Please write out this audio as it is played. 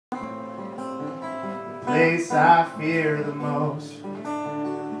place I fear the most,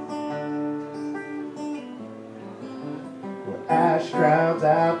 where ash crowds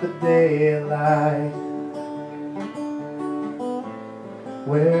out the daylight,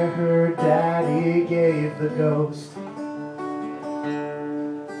 where her daddy gave the ghost.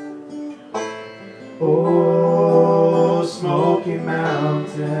 Oh, Smoky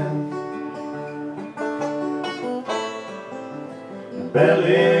Mountain,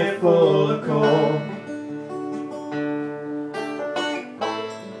 belly full of coal.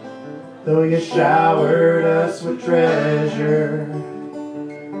 Though you showered us with treasure,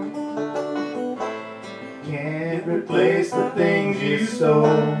 can't replace the things you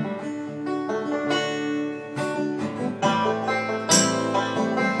stole.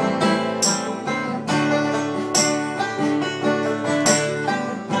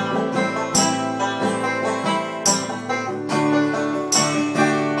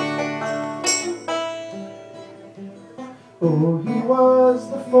 Oh, he was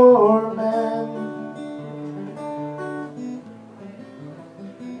the foreman,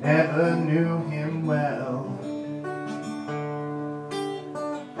 never knew him well,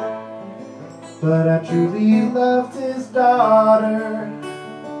 but I truly loved his daughter,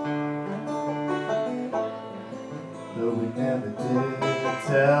 though we never did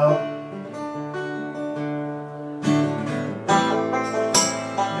tell.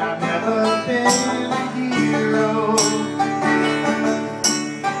 I've never been a hero.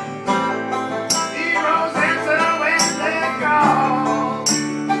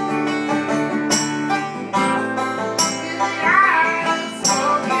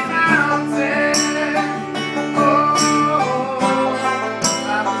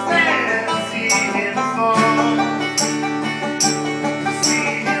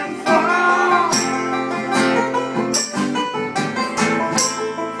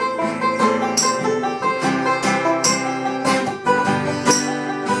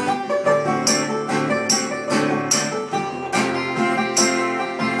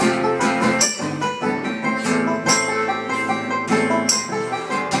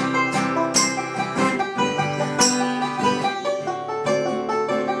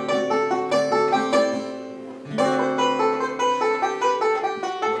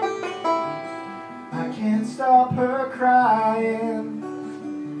 Can't stop her crying,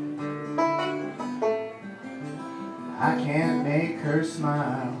 I can't make her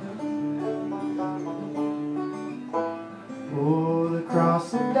smile. Oh, the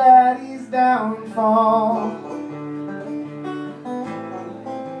cross of Daddy's downfall,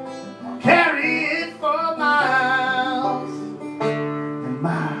 I'll carry it for miles and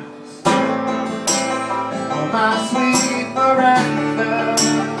miles. On my sweet veranda,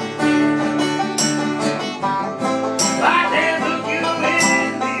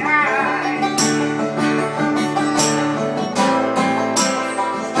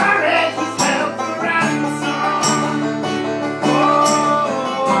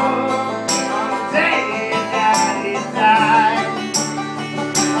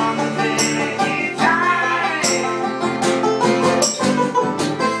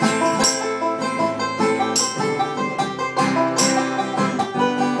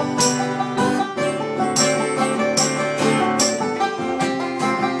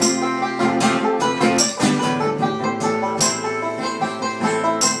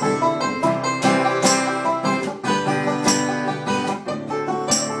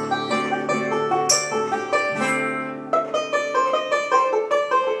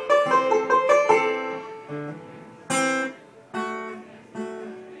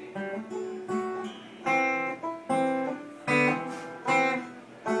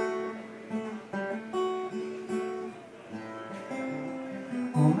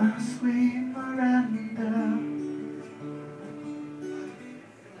 oh, my sweet Miranda,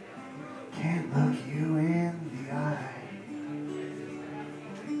 can't look you in the eye,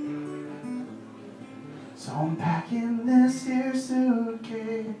 so I'm packing this here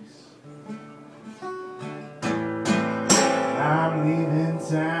suitcase. I'm leaving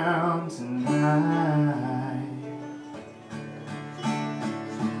town tonight.